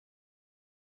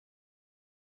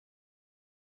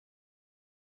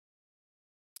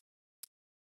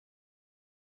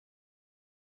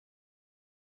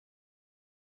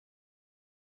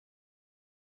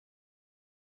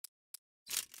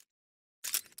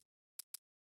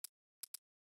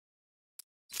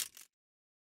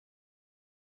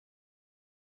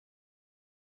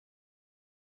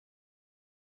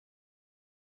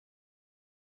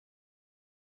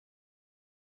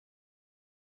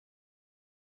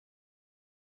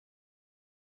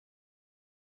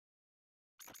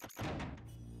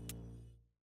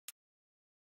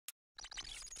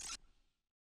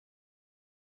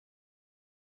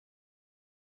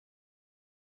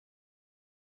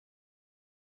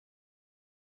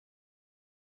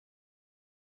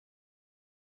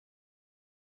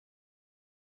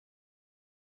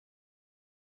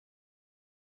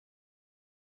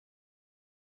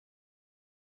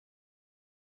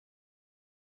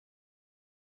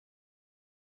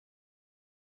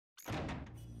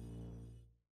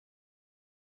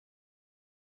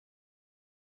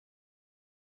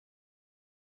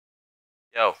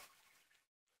Yo.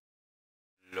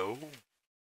 Hello.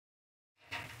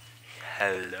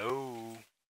 Hello.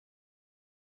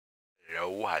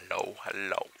 Hello, hello,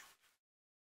 hello.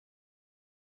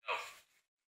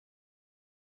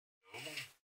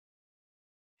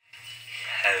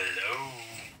 Hello.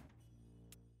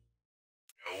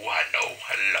 Hello, hello,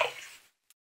 hello.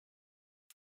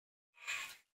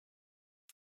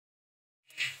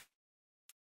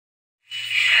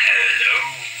 Hello.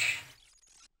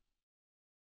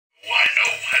 Hello,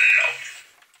 hello.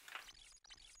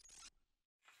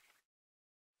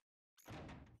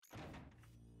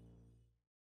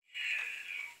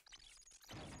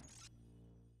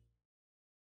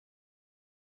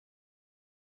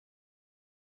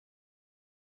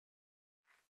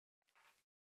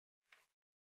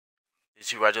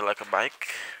 Did you ride it like a bike?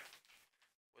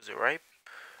 Was it ripe?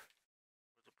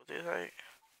 Was it right?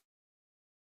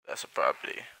 That's a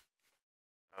property.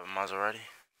 I have a Maserati.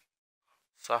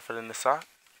 Softer than the sock.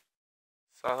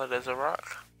 Solid as a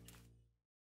rock.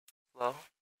 Slow.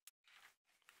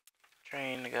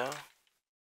 Train to go.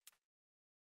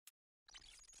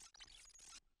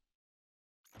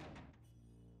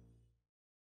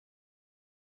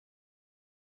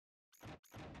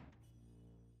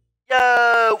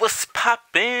 Yo, what's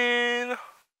poppin'?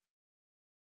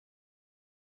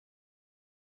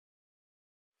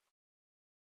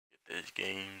 Get this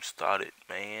game started,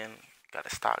 man.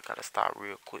 Gotta start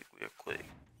real quick.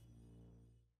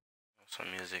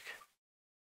 Some music.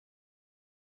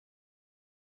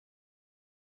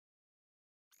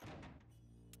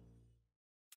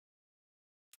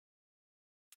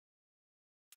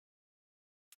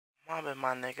 Mobbing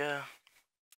my nigga.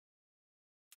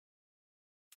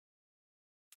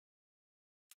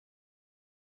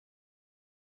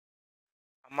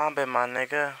 I'm mobbing my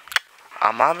nigga.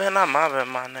 I'm mobbing my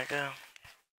nigga.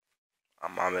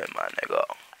 I'm mobbing my nigga.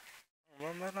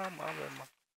 I'm mobbing my.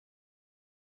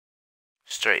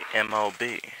 Straight MOB.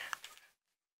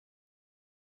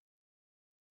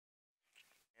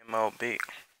 MOB.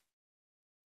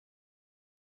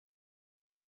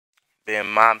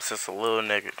 Being mobbed since a little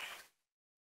nigga.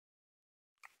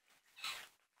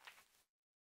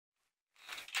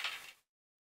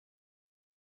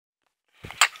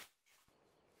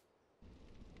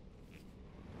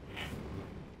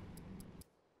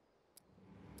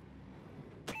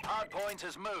 Hard point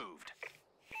has moved.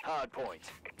 Hard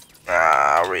point.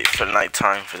 I'll wait for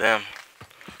nighttime for them.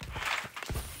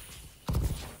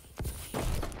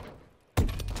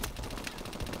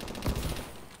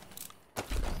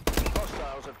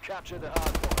 Hostiles have captured the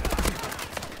hard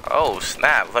point. Oh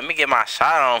snap! Let me get my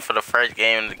shot on for the first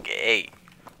game of the game.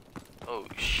 Oh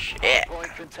shit! Hard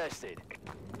point contested.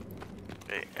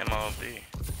 Okay, MLB.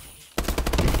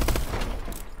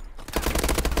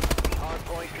 Hard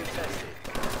point contested.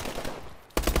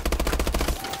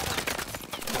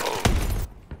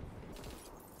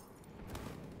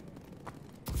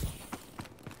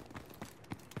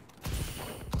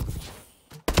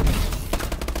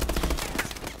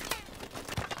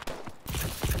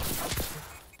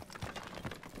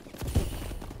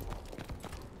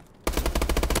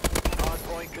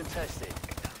 Contested.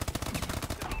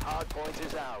 Hard point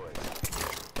is ours.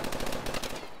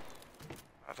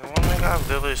 I don't want to got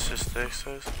village sticks.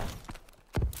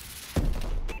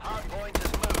 Hard point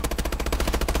is moved.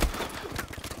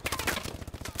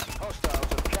 Hostiles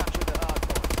have captured the hard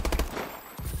point.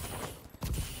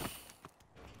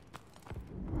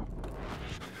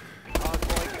 Hard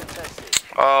point contested.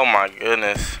 Oh my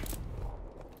goodness.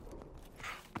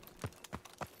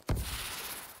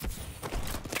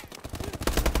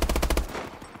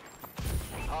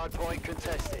 Hard point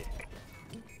contested.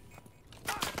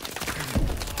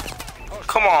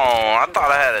 Come on, I thought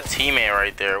I had a teammate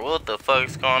right there. What the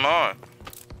fuck's going on?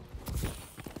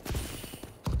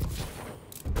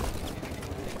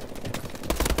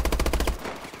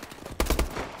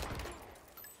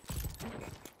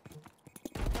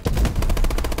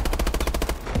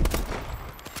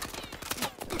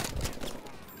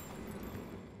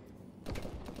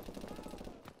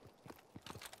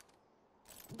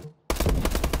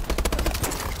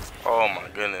 Oh my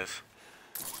goodness.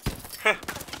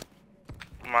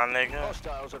 My nigga.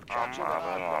 Hostiles have I'm captured the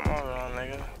hard a point. real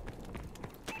nigga.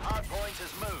 Hard point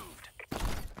has moved.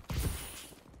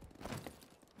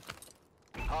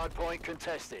 Hard point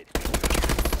contested.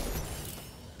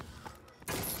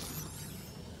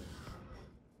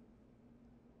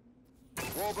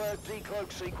 Warbird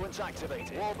decloak sequence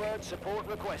activated. Warbird support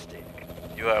requested.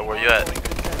 You at where you at?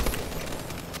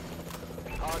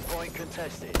 Hard point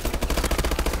contested.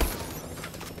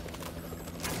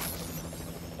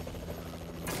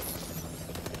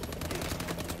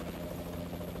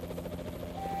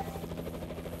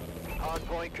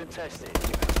 Hardpoint contested.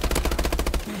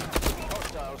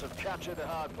 Hostiles have captured the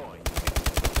hardpoint.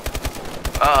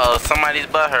 Uh oh, somebody's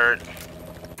butt hurt.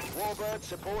 Warbird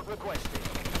support requested.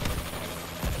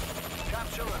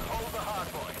 Capture and hold the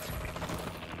hardpoint.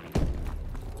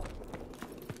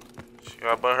 She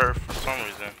got butt hurt for some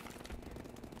reason.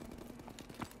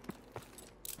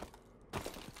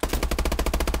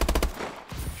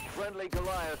 Friendly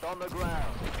Goliath on the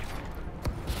ground.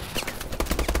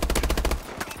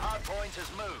 Hardpoint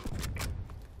has moved.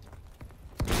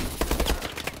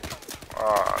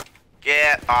 Oh,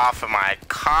 get off of my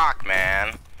cock,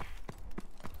 man.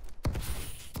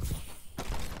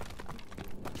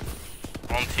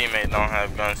 One teammate don't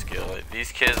have gun skill. Like,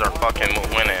 these kids are fucking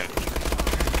winning.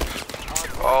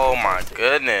 Oh my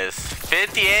goodness.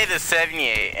 58 to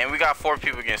 78, and we got 4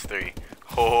 people against 3.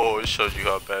 Oh, it shows you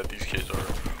how bad these kids are.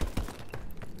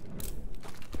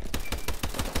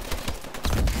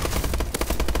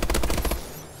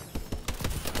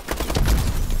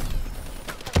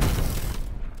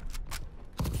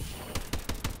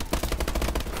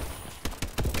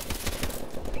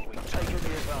 We've taken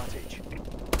the advantage.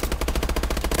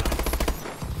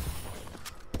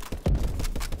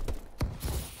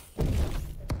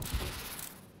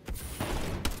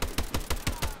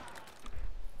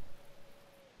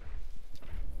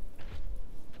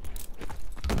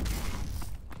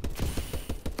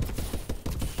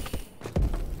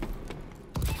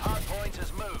 Hardpoint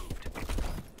has moved.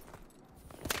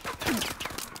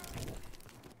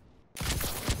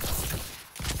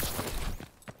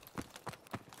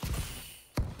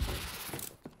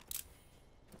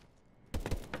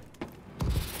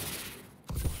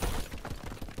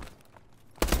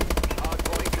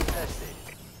 Hardpoint contested.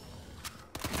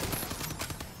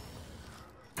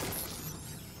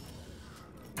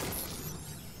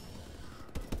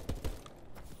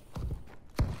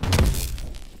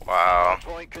 Wow,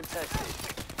 Hardpoint contested.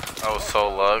 that was so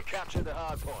luck. Capture the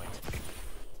hardpoint.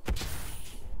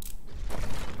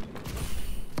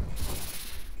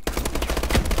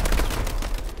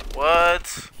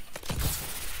 What?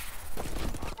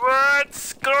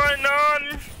 What's going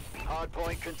on?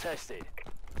 Hardpoint contested.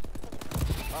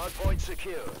 Hardpoint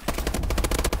secured.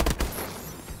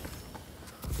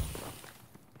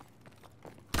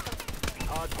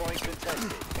 Hardpoint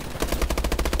contested.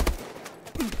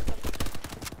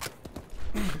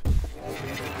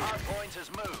 Hardpoint has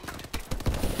moved.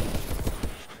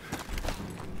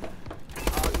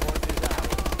 Hardpoint is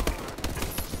out.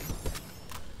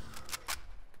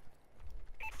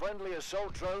 Friendly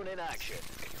assault drone in action.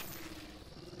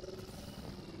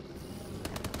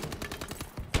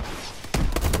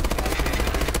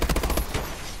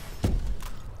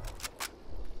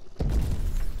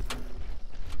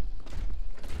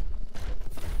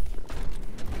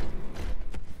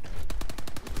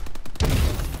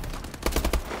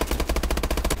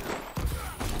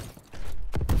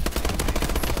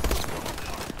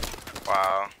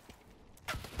 Wow.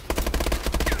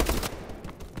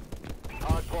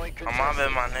 Hardpoint contested. I'm on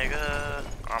it, my nigga.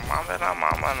 I'm on it,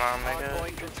 nigga.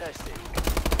 Hardpoint contested.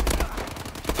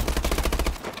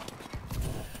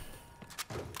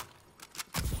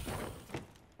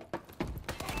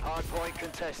 Hardpoint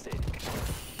contested.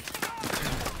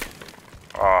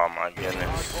 Oh my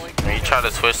goodness. When you try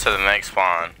to switch to the next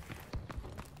spawn.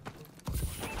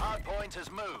 Hardpoint has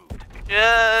moved.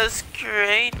 Just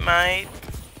great, mate.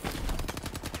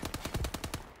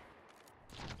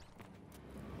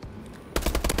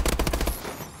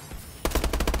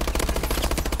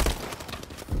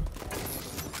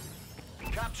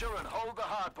 Capture and hold the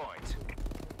hardpoint.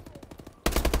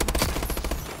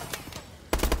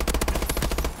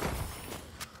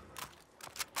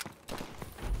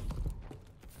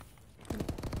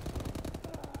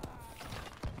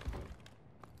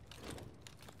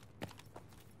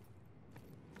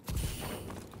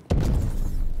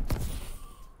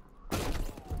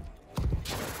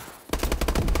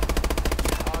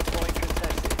 Hardpoint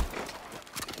contested.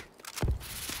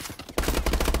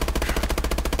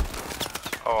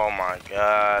 Oh my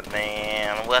god,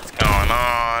 man. What's going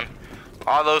on?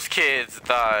 All those kids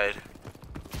died.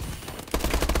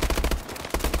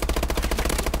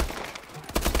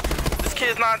 This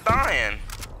kid's not dying.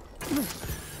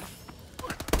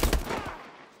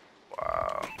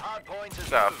 Wow. Hardpoint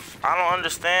has Yeah, moved. I don't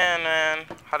understand, man,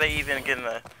 how they even get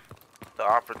the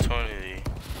opportunity.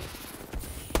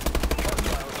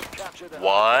 Hostiles have captured the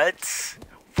What?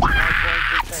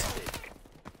 hardpoint contested.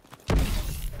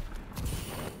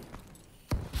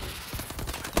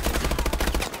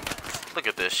 Look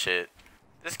at this shit.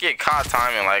 This kid caught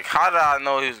timing. Like, how did I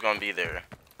know he was gonna be there?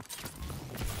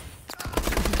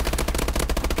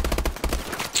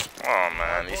 Oh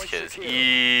man, these Hardpoint kids secure.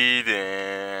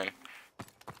 eating.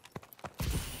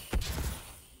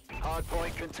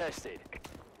 Hardpoint contested.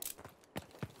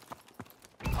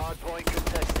 Hardpoint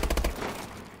contested.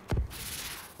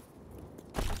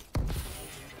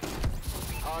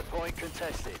 Hardpoint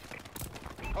contested.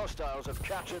 Hostiles have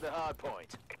captured the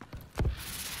hardpoint.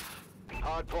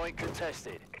 Hardpoint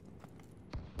contested.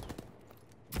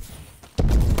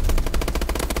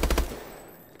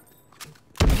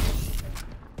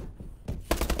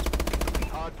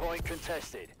 Hardpoint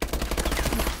contested.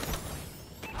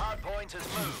 Hardpoint has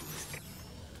moved.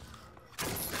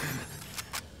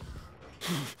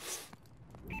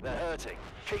 They're hurting.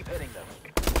 Keep hitting them.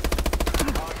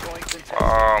 Hardpoint contested.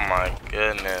 Oh my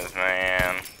goodness,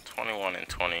 man. 21 and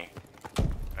 20.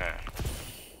 Man.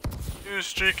 This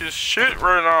streak is shit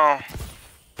right now.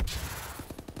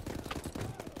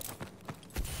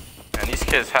 And these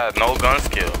kids had no gun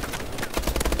skill.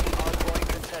 Hardpoint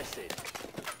contested.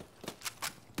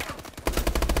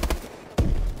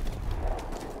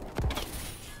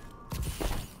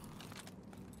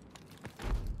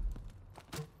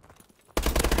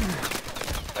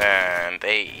 And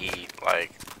they eat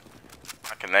like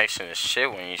my connection is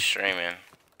shit when you streaming.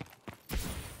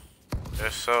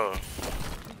 They're so.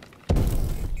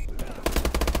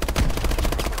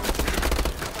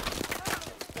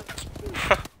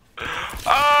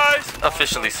 I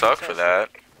officially suck for that.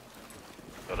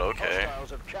 But okay. Hostiles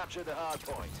have captured the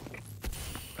hardpoint.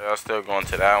 I'll still going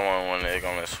to that one when they're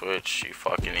gonna switch, you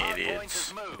fucking Hardpoint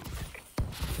idiots. has moved.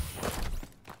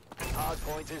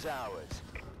 Hardpoint is ours.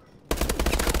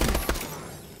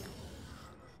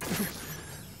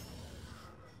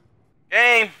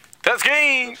 Game! That's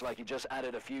game! Looks like you just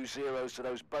added a few zeros to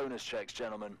those bonus checks,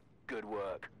 gentlemen. Good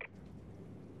work.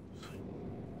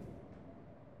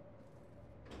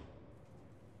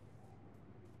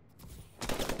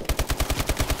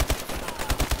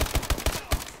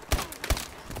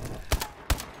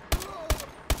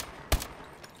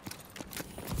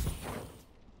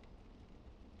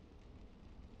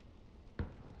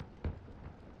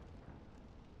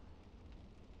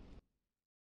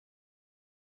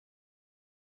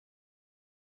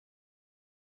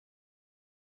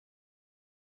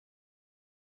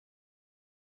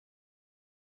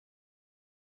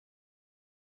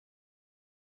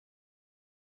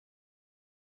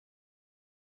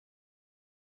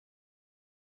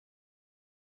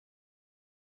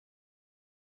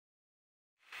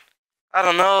 I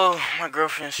don't know, my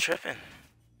girlfriend's tripping.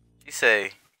 She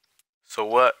say, so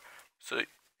what?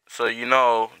 So you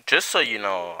know, just so you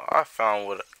know, I found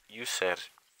what you said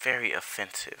very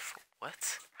offensive.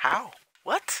 What? How?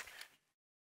 What?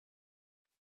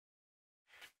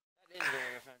 That is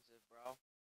very offensive, bro.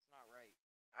 It's not right.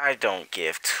 I don't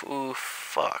give two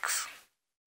fucks.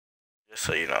 Just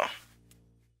so you know. Yeah,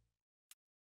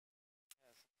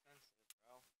 it's offensive,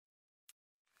 bro.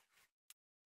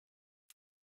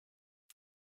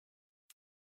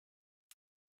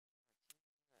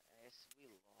 Yes, we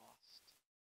lost.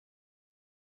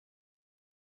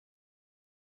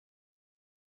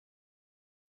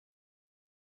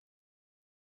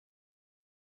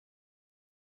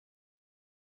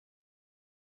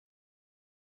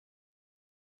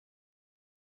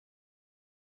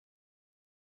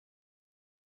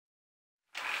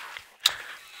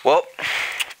 Well, I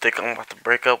think I'm about to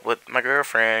break up with my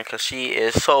girlfriend because she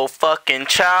is so fucking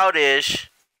childish.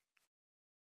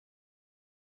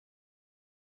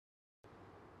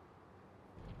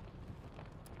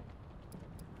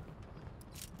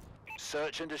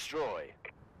 Search and destroy.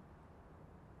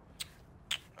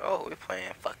 Oh, we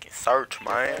playing fucking search,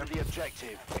 man. Defend the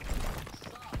objective.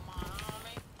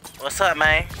 What's up,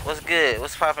 man? What's good?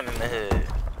 What's popping in the hood?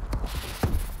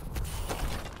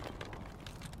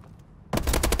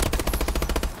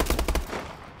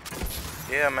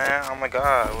 Yeah, man. Oh my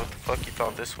god. What the fuck you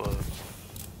thought this was?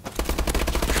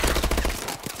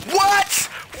 What?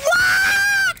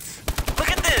 What?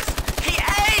 Look at this. He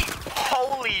ate.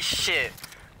 Holy shit.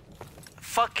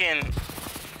 Fucking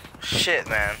shit,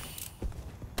 man.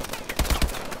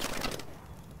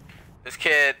 This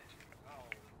kid.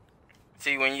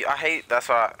 See, when you, I hate, that's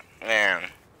why,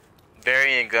 man.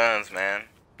 Variant guns, man.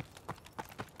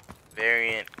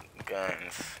 Variant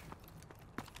guns.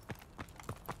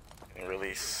 And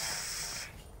release.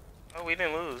 Oh, we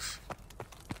didn't lose.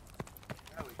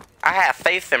 I have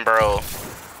faith in bro.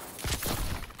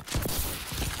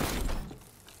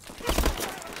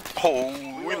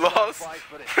 Oh, we lost. Fight,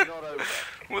 but it's not over.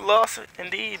 We lost,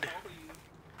 indeed.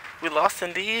 We lost,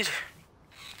 indeed.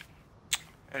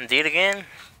 Indeed again.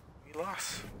 We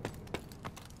lost.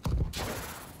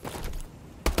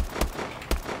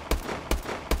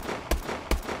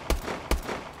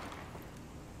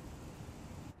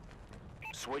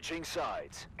 Switching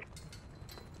sides.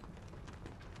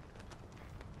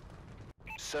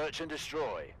 Search and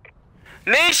destroy.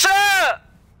 Nisha!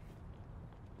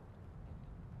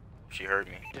 She heard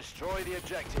me. Destroy the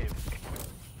objective.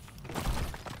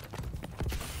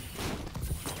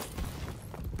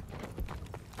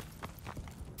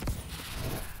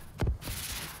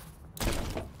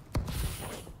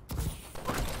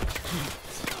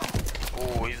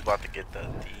 Oh, he's about to get the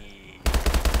D. The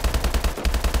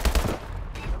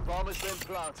bomb has been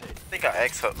planted. I think I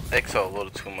exhale a little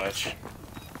too much.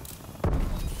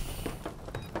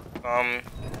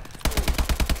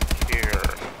 Here.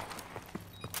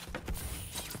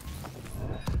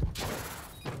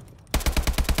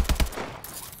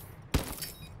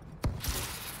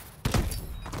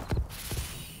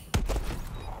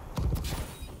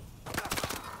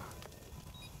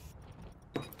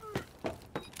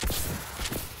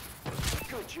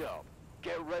 Good job.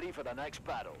 Get ready for the next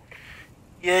battle.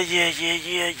 Yeah.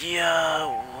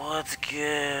 What's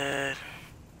good?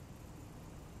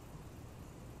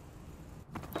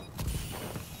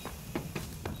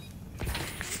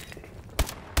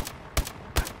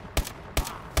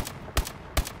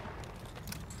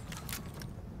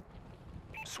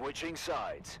 Switching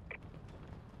sides.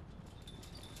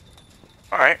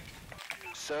 Alright.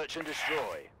 Search and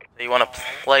destroy. You wanna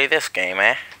play this game,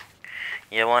 eh?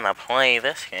 You wanna play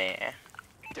this game, eh?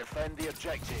 Defend the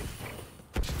objective.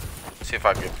 See if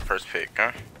I get the first pick,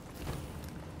 huh?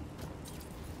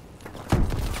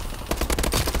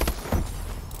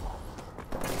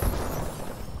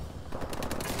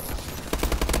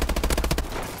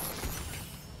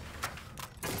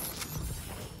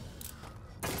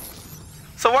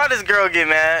 So why does girl get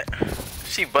mad?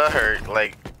 She butthurt,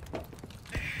 like.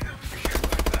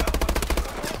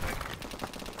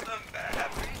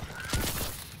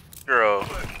 Girl,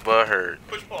 butthurt.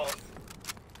 Push pause.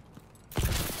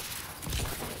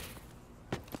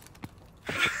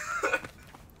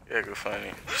 Yeah, good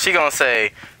funny. She gonna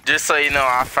say, just so you know,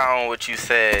 I found what you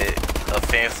said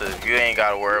offensive. You ain't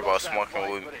gotta worry about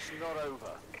smoking But it's not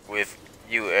over. with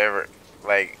you ever.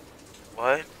 Like,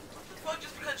 what? Fuck,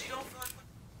 just because you don't feel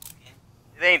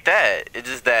like It ain't that. It's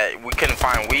just that we couldn't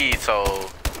find weed, so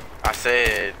I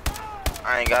said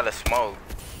I ain't gotta smoke.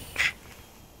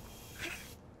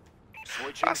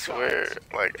 Switching I swear, sides.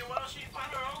 like then why don't she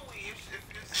find her own weed if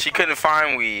it's she couldn't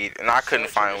find weed, and I couldn't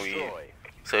Search and find weed. destroy.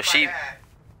 So my she, dad?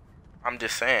 I'm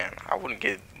just saying, I wouldn't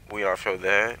get weed off your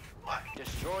dad. What?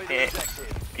 Destroy the Yeah.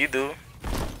 objective. You do.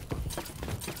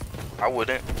 I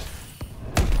wouldn't.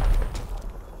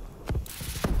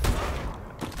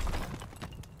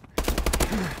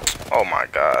 Oh my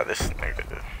god, this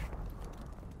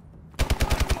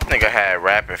nigga had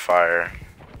rapid fire.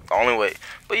 The only way,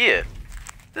 but yeah,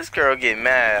 this girl get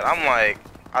mad. I'm like,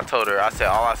 I told her, I said,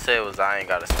 all I said was I ain't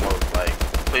gotta smoke. Like,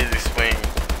 please explain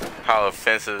how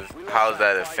offensive, We lost how is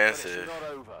that fight, but it's offensive? not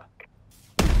over.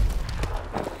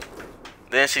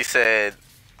 Then she said,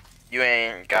 you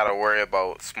ain't gotta worry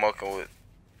about smoking with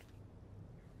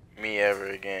me ever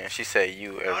again. She said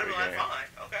you No, ever I'd be like, again.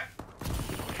 fine, okay.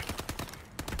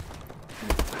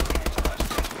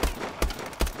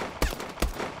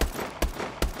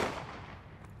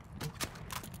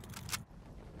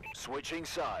 Switching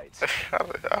sides. I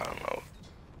don't know.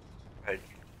 Like,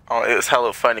 oh, it was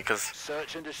hella funny because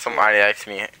Search and destroy. somebody asked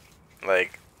me,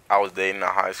 like, I was dating a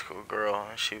high school girl,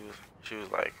 and she was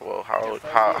like, well,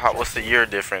 how what's the year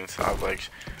difference? I was like,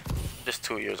 just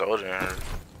 2 years older than her.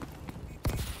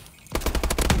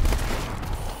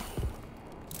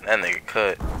 That nigga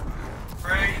cut.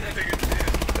 Right, that nigga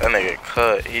did. That nigga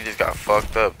cut. He just got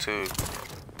fucked up too.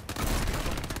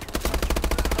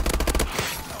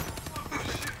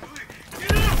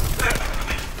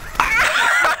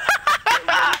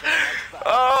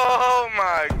 Oh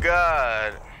my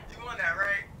god. You won that,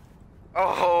 right?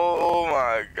 Oh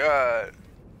my god.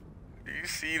 Did you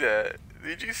see that?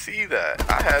 Did you see that?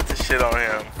 I had to shit on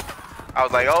him. I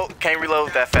was like, oh, can't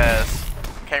reload that fast.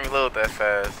 Can't reload that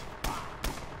fast.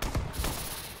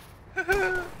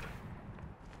 Can't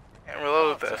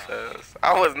reload that fast.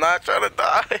 I was not trying to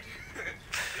die. Did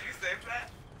you save that?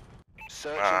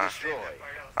 Search Nah. and destroy.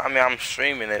 I mean, I'm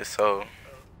streaming it, so,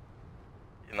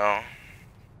 you know,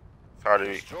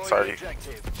 Destroy the sorry,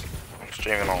 objective. I'm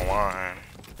streaming online.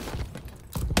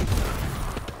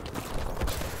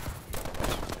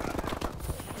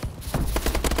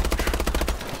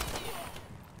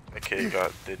 That kid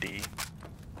got the D.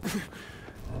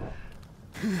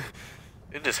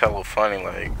 It's just hella funny,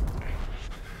 like,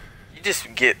 you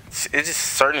just get, it's just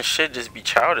certain shit just be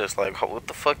childish, like, what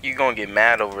the fuck you gonna get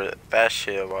mad over that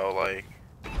shit about, like,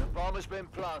 The bomb has been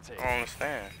planted. I don't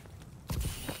understand.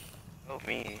 Help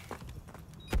me.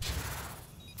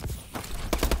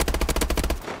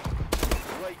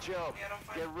 Great job.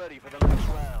 Get ready for the next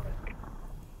round.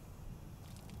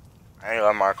 I ain't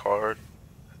got my card.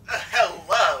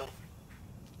 Hello.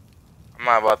 I'm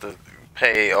not about to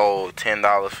pay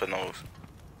 $10 for no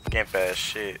skimp ass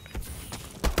shit.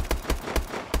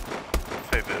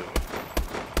 Say dude.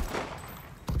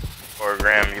 For a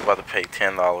gram, you about to pay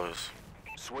 $10.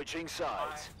 Switching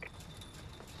sides.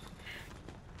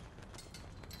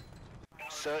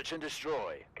 Search and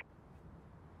destroy.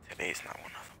 Today's not one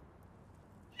of them.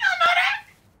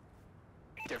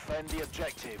 Defend the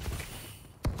objective.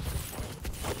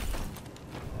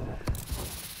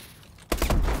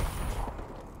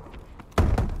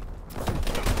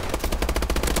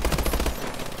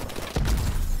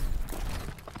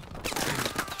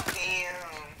 Damn.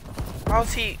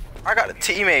 How's he? I got a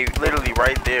teammate literally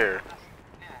right there.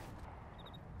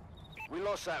 We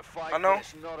lost that fight, I know. but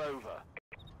it's not over.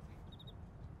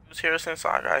 He was here since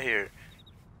I got here.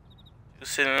 He was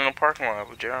sitting in the parking lot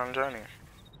with Jaron and Johnny.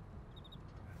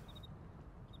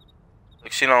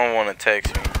 Like, she don't want to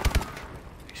text me.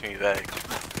 Text me back.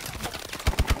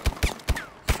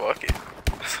 Fuck it.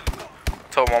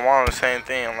 Told my mom the same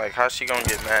thing. I'm like, how's she gonna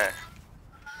get mad?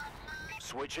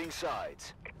 Switching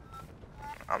sides.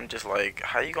 I'm just like,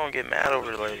 how you gonna get mad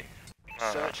over like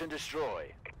Search and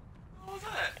destroy. What was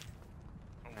that?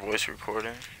 voice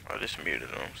recording? I just muted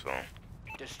them, so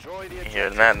Destroy the ain't objective.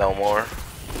 hearing that no more.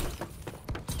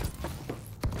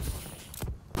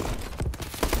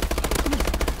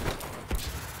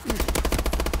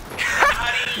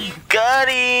 Got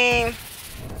him!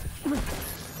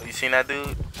 Oh, you seen that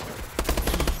dude?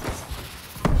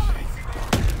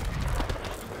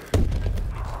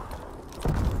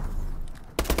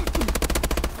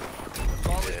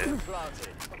 Bomb has been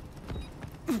planted.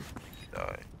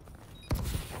 Died.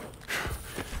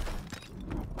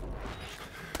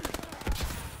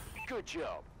 Good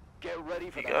job. Get ready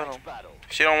for You the got next him. battle.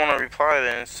 If she don't want to reply,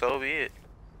 then so be it.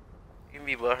 You can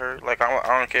be butthurt. Like,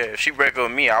 I don't care. If she break up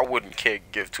with me, I wouldn't care.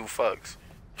 Give two fucks.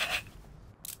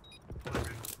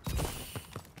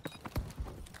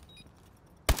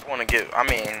 I want to get. I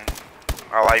mean,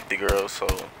 I like the girl, so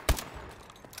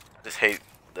I just hate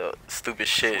the stupid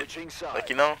shit. Switching sides. Like,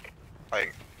 you know,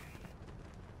 like.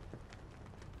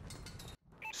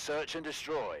 Search and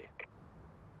destroy.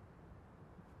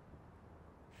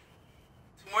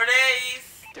 2 more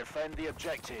days. Defend the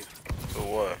objective. So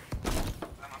what?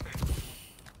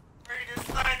 Ready to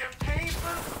sign the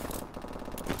papers.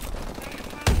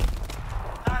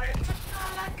 Not into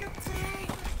like a team.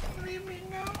 Leave me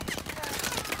now.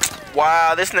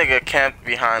 Wow, this nigga camped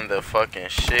behind the fucking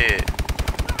shit.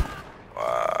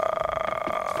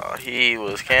 Wow, he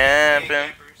was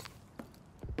camping.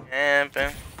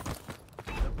 Camping.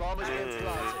 The bomb has been Dude.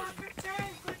 planted.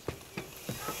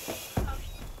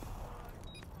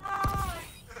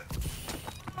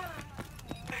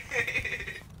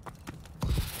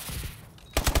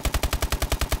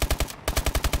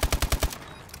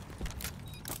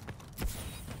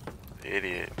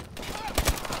 Idiot.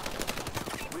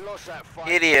 We lost that fight.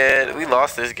 Idiot. We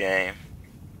lost this game.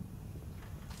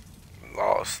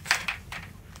 Lost.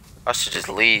 I should just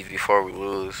leave before we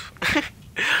lose.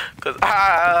 Cause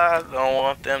I don't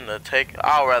want them to take.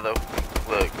 I'll rather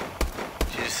look.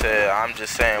 She said, "I'm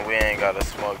just saying we ain't gotta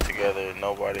smoke together.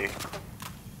 Nobody."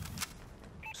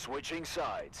 Switching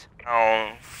sides.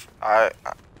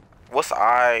 What's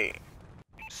I?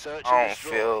 Search I and don't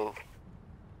destroy. feel.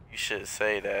 You should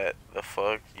say that. The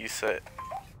fuck you said.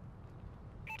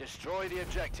 Destroy the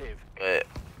objective. But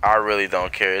I really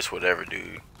don't care. It's whatever,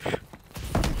 dude.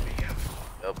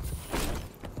 Yep.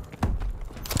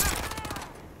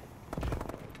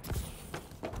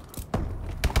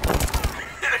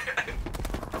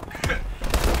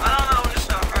 I don't know when to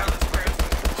stop Carlos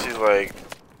first. She's like,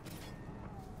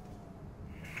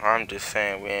 I'm just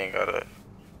saying we ain't gotta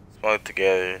smoke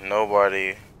together.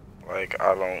 Nobody, like,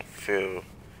 I don't feel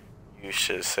you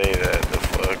should say that. The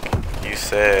fuck you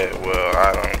said? Well,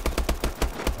 I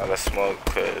don't gotta smoke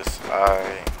cause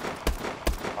I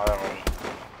don't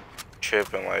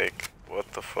tripping. Like,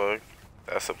 what the fuck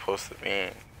that's supposed to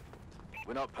mean?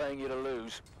 We're not paying you to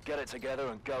lose. Get it together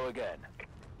and go again.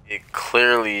 It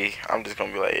clearly, I'm just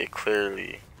gonna be like, it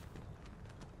clearly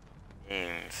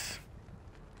means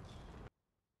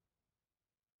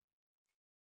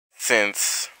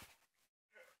since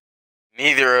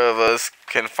neither of us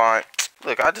can find.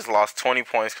 Look, I just lost 20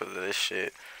 points because of this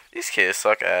shit. These kids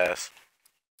suck ass.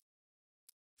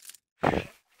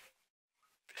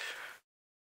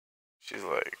 She's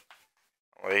like,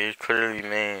 well, it clearly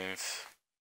means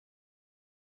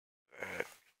that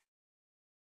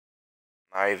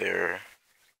Neither.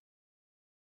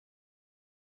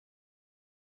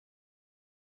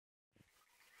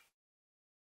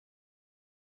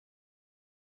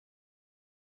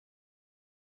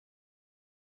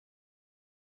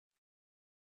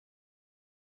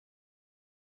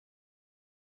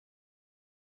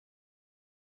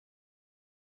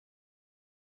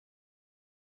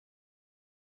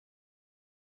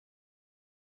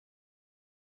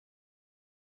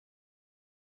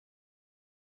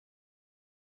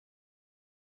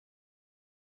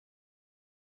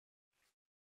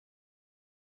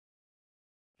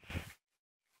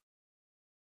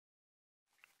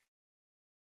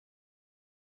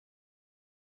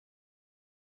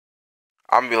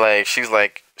 I'm be like, she's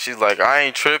like, I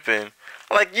ain't tripping.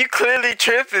 I'm like, you clearly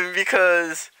tripping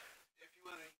because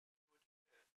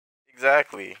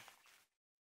exactly.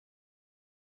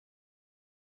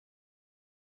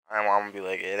 I'm gonna be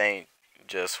like, it ain't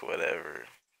just whatever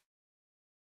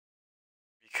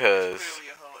because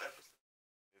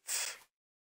it's.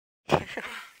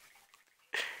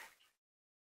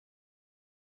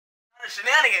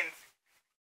 Shenanigans.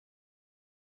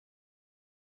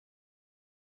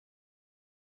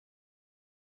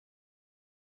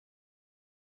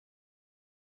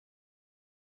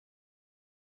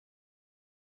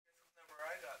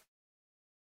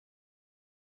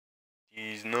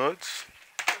 These nuts.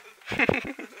 Got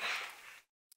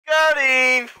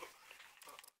him.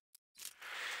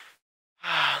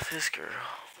 Ah, this girl.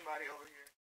 Somebody over here.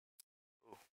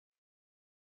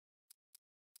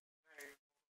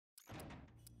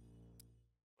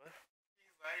 What?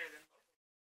 He's lighter than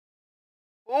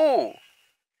Ooh.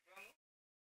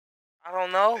 I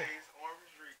don't know. He's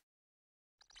orange Reek.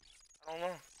 I don't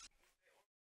know.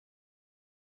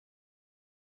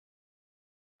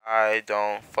 I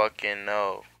don't fucking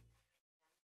know.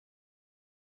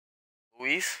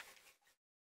 Luis?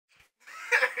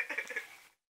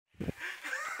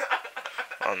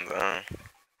 I'm done.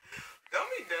 Don't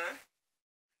be done.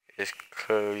 It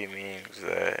clearly means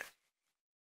that.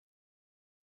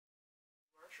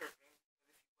 We're tripping.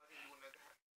 If you wouldn't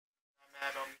I'm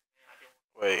mad on me.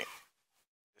 Wait.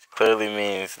 This clearly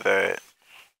means that.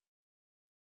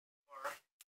 Or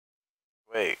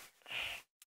Wait.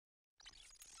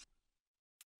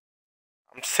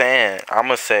 I'm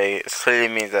gonna say it clearly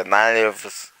means that neither of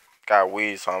us got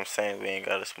weed, so I'm saying we ain't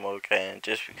gotta smoke. And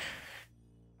just,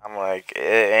 I'm like, it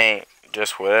ain't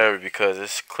just whatever because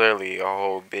it's clearly a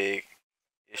whole big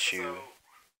issue.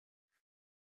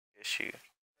 Issue. issue.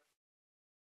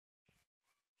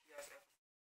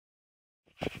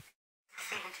 I'm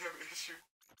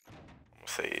gonna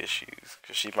say issues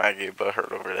because she might get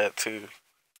butthurt over that too.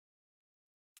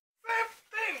 Same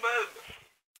thing, but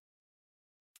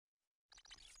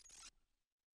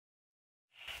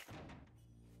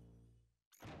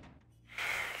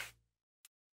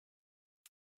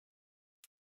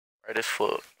Right as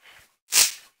fuck.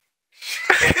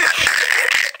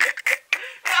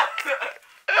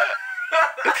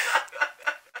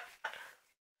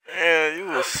 Yeah, you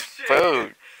was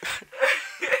spooked.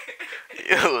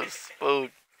 You was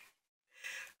spooked.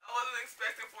 I wasn't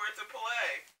expecting for it to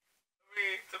play. I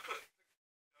mean, to put.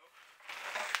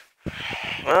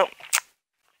 Well,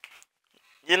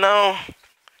 you know,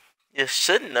 you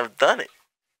shouldn't have done it.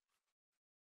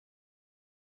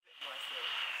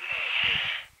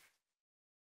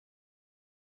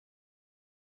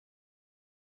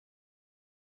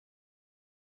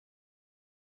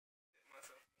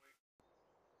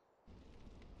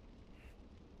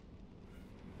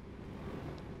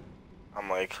 I'm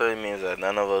like, clearly means that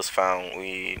none of us found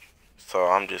weed. So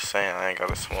I'm just saying I ain't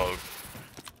gotta smoke.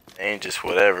 It ain't just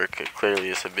whatever, cause clearly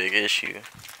it's a big issue.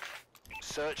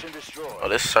 Search and destroy. Oh,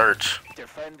 this search.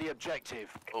 Defend the objective.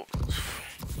 Oh.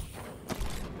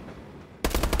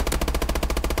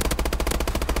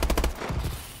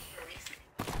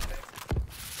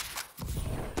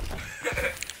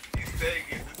 He's saying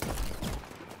it.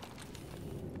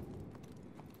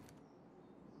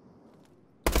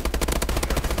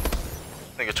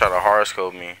 Nigga try to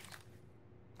horoscope me.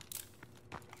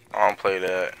 I don't play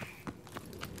that.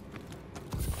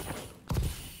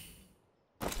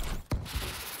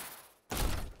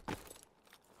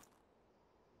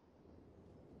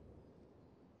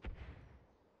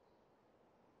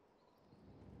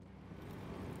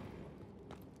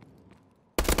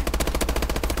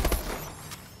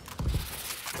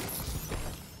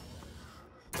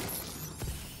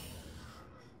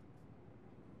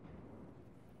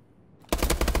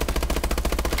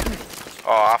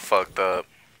 Oh, I fucked up.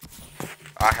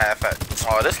 I half at.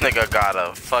 Oh, this nigga got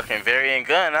a fucking variant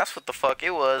gun. That's what the fuck it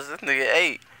was. This nigga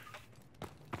ate.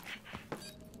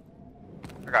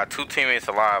 I got 2 teammates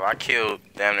alive. I killed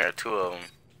damn near 2 of them.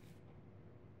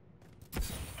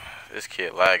 This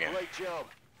kid lagging. Great job.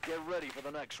 Get ready for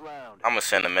the next round. I'm gonna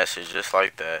send a message just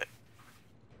like that.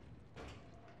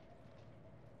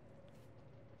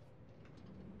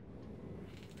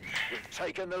 We've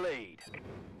taken the lead.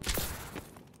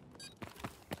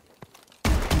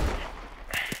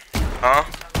 Huh?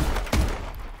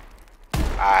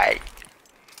 Aight.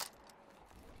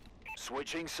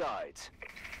 Switching sides.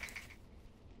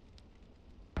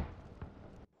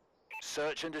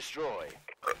 Search and destroy.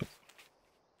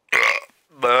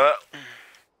 But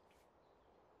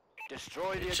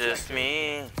Destroy the it's objective. just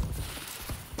me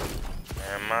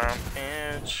and my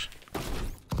bench.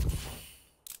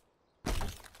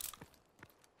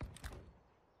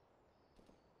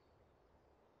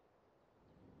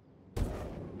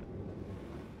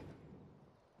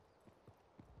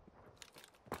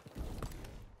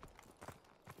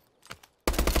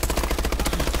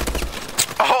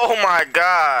 Oh my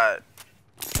god.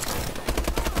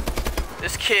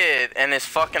 This kid and his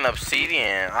fucking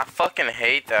obsidian. I fucking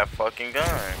hate that fucking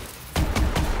gun.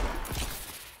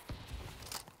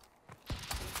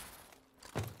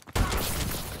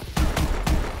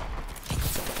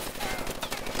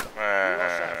 Man,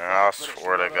 I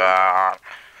swear to God.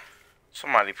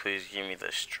 Somebody please give me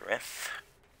the strength.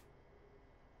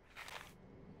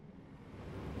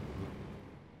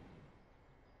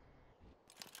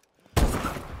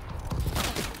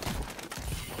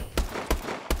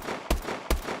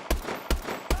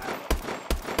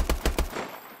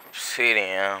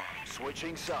 Obsidian.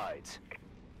 Switching sides.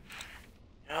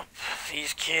 Yep,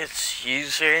 these kids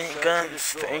use their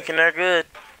guns thinking they're good.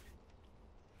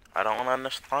 I don't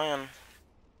understand.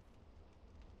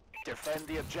 Defend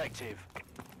the objective.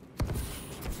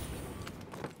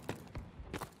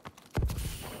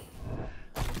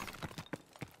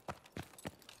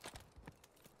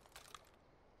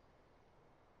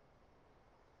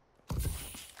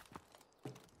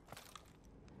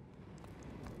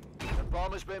 The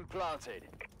bomb has been planted.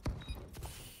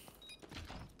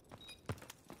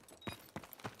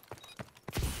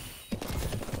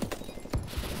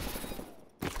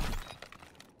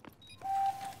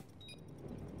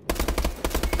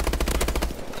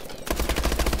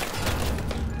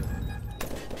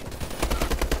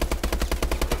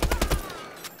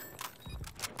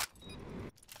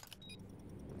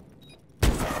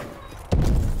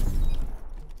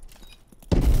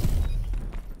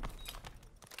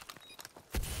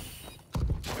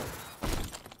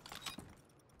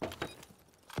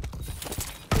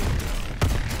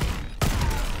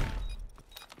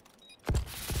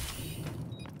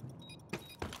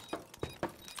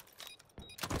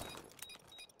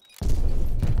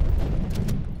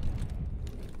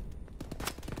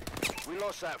 We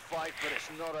lost that fight, but it's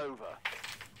not over.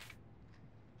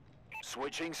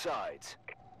 Switching sides.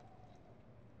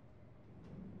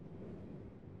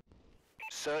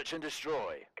 Search and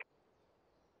destroy.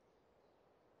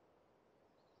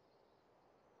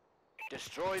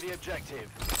 Destroy the objective.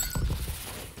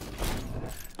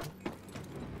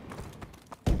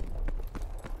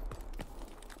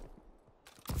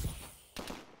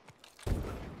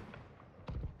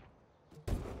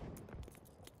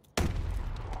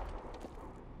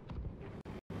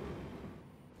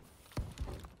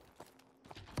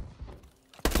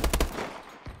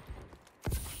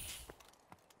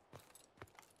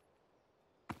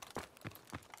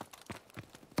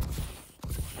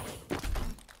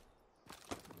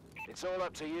 It's all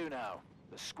up to you now.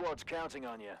 The squad's counting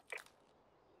on you.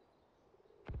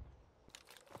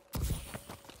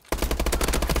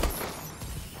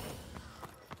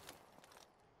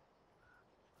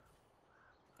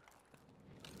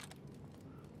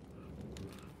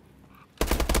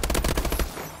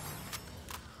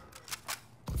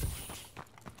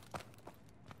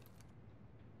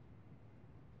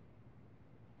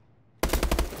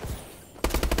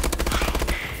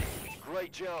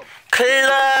 Great job.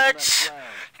 Clutch!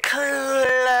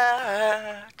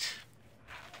 Clutch!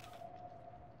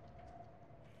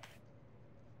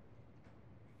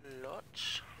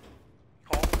 Clutch?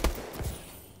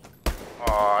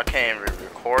 Oh, I can't even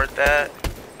record that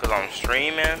because I'm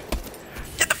streaming.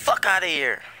 Get the fuck out of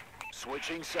here!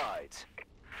 Switching sides.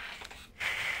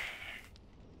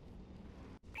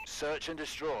 Search and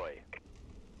destroy.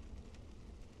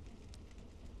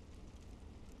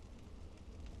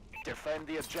 Defend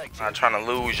the objective. Not trying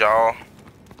to lose, y'all.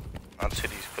 Not to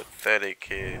these pathetic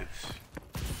kids.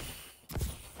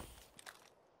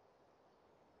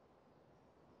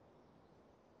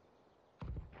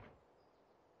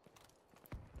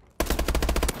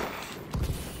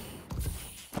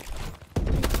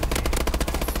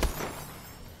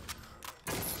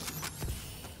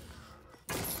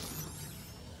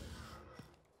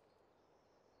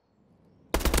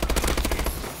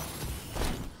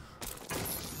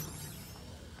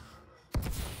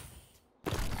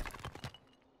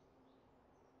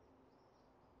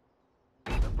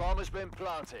 bomb has been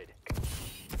planted.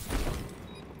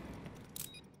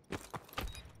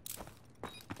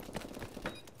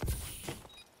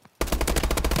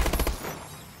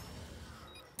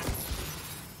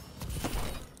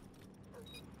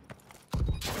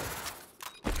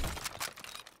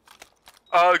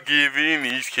 I'm giving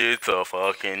these kids a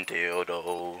fucking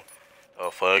dildo. A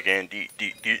fucking dildo.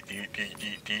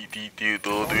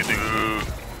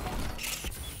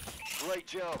 Great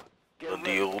job. The Get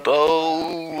ready for the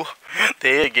dildo.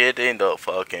 They're getting the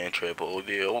fucking triple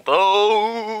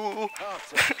dildo.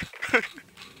 half-time.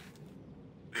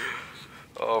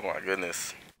 Oh my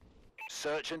goodness.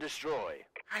 Search and destroy.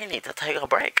 I need to take a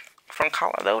break from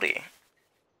Call of Duty.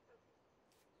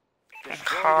 Destroy the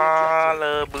Call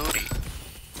objective. of Booty.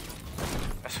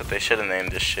 That's what they should have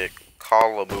named this shit.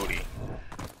 Call of Booty.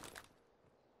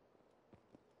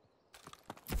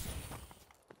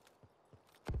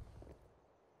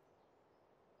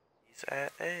 He's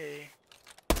at A.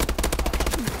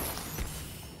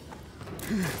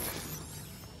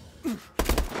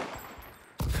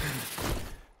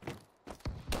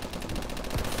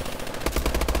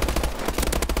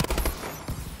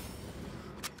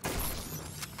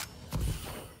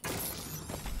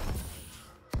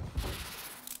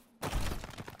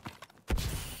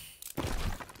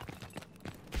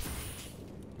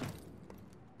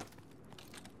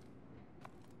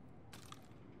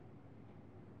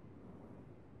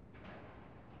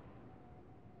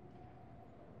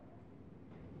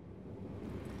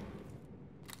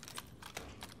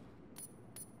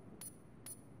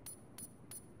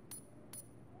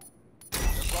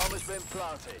 The bomb has been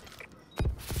planted.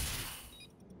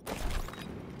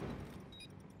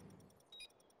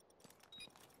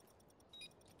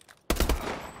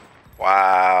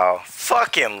 Wow.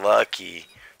 Fucking lucky.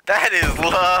 That is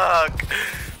luck.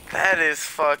 That is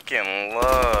fucking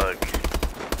luck.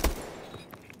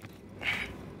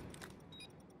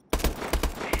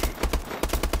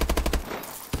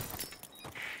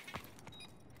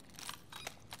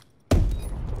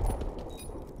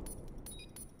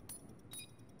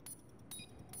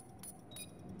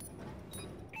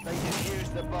 They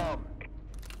defused the bomb.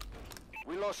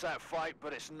 We lost that fight,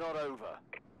 but it's not over.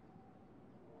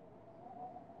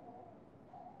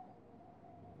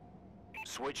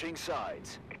 Switching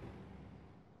sides.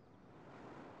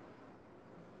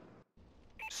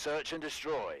 Search and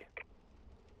destroy.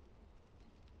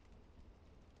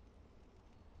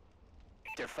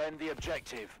 Defend the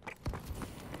objective.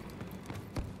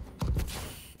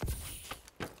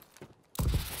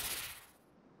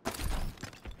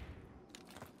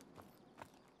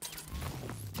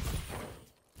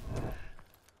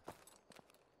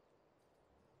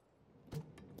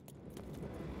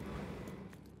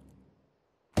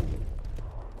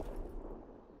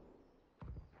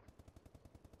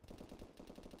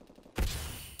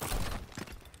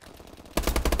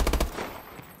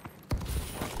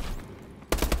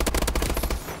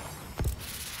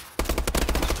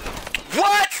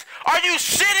 What? Are you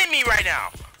shitting me right now?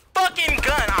 Fucking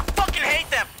gun. I fucking hate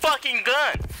that fucking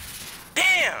gun.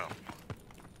 Damn.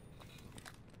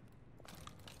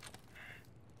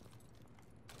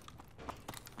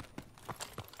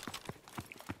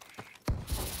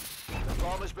 The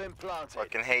bomb has been planted.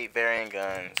 Fucking hate variant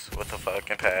guns with a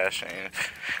fucking passion.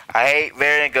 I hate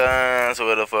variant guns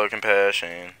with a fucking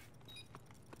passion.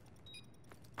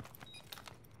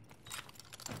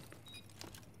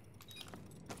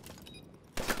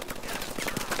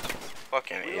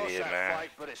 Fucking We lost idiot, that man. fight,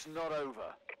 but it's not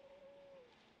over.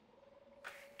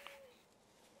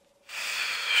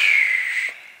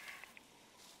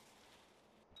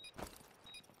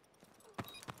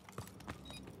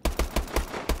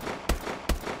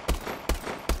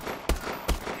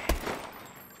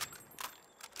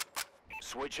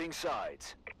 Switching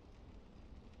sides.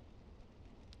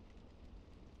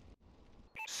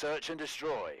 Search and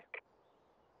destroy.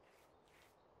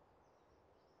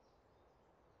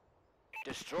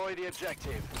 Destroy the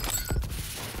objective.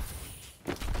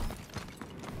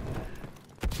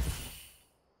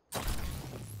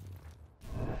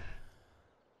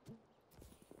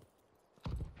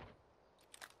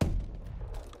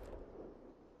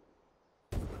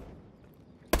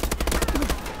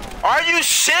 Are you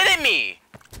shitting me?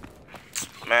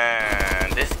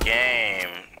 Man, this game.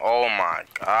 Oh my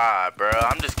god, bro.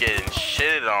 I'm just getting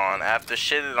shitted on after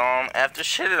shitted on after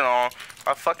shitted on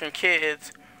by fucking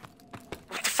kids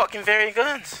with the fucking very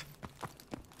guns.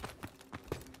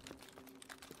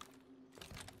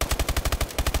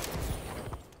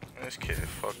 This kid is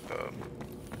fucked up.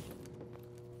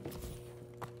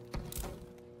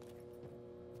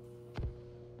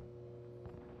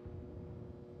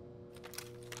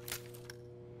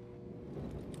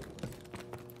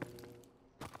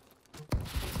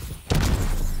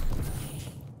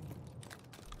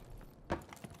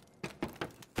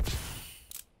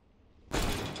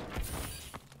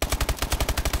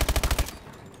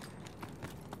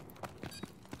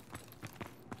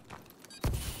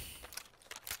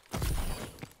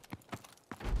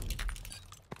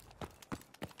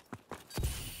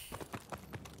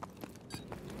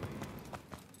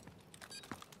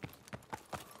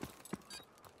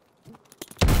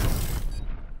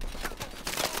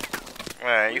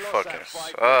 Man, We you lost fucking that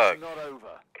fight, but suck. it's not over.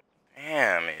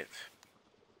 Damn it.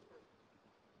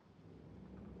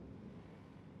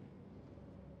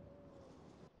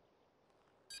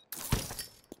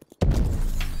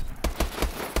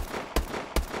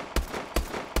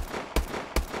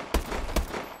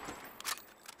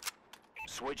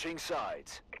 Switching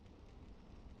sides.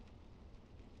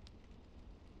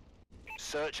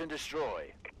 Search and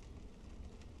destroy.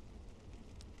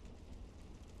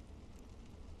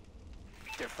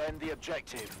 Defend the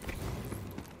objective.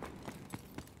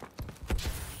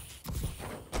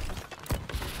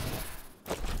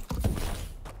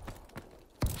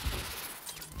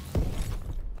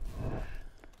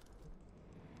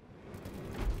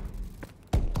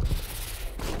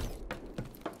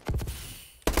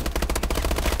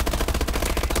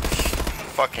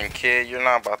 Fucking kid, you're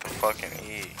not about to fucking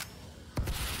eat.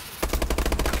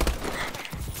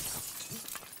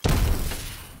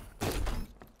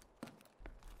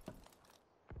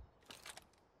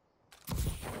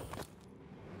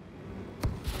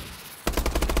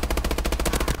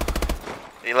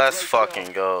 Hey, let's Great fucking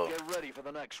job. go. Get ready for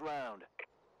the next round.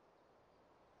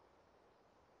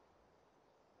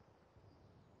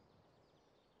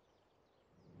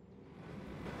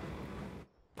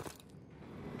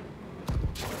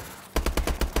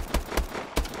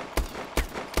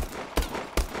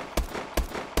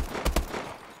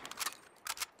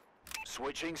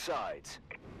 Switching sides.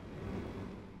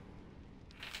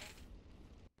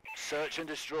 Search and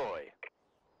destroy.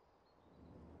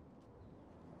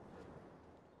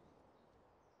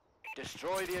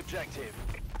 Destroy the objective.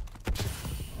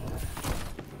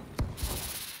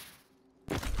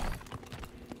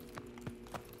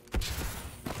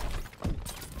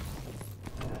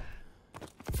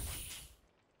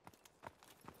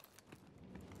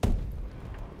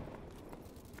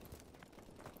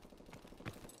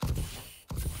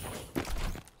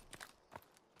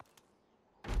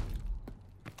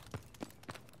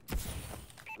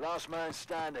 Last man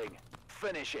standing.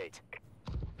 Finish it.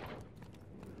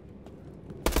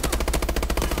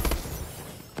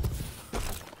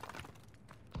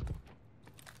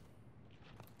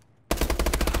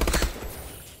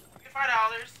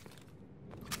 $5.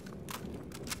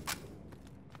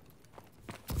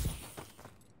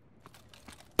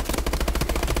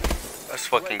 Let's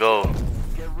fucking Great go. job.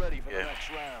 Get ready for Yeah. the next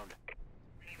round.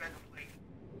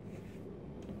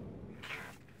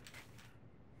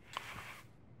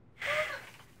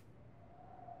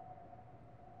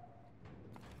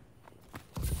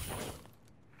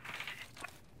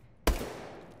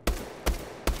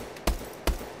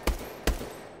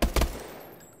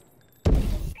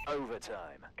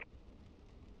 Overtime.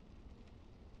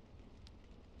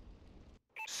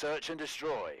 Search and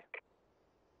destroy.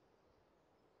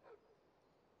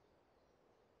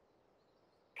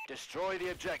 Destroy the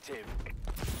objective.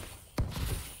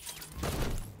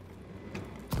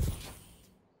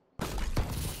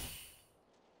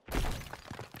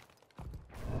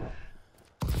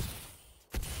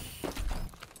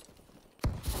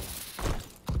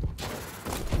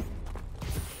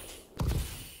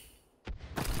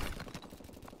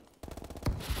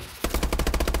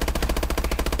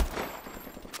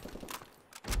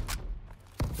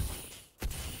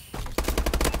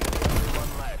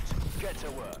 One left. Get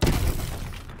to work.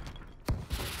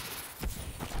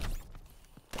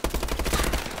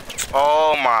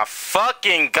 Oh my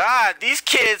fucking god, these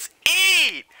kids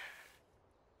eat!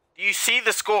 Do you see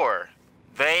the score?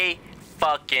 They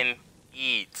fucking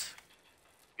eat.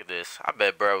 Look at this. I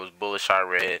bet bro was bullet shot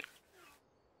red.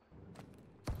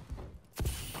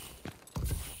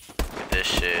 Look at this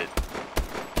shit.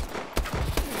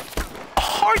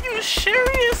 Are you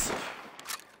serious?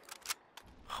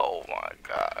 Oh my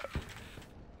god.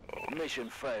 Mission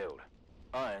failed.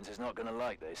 Irons is not gonna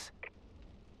like this.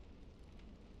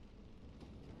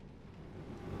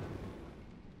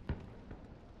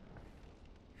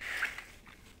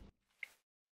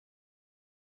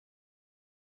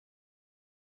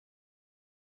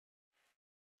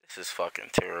 This is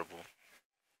fucking terrible.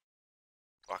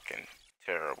 Fucking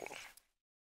terrible.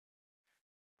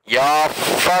 Y'all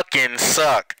fucking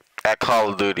suck at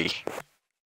Call of Duty. Fucking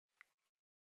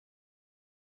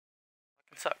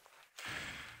suck.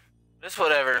 It's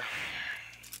whatever.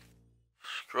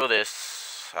 Screw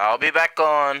this. I'll be back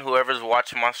on whoever's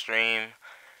watching my stream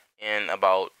in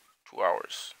about 2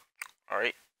 hours.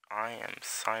 Alright? I am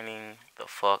signing the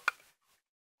fuck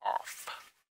off.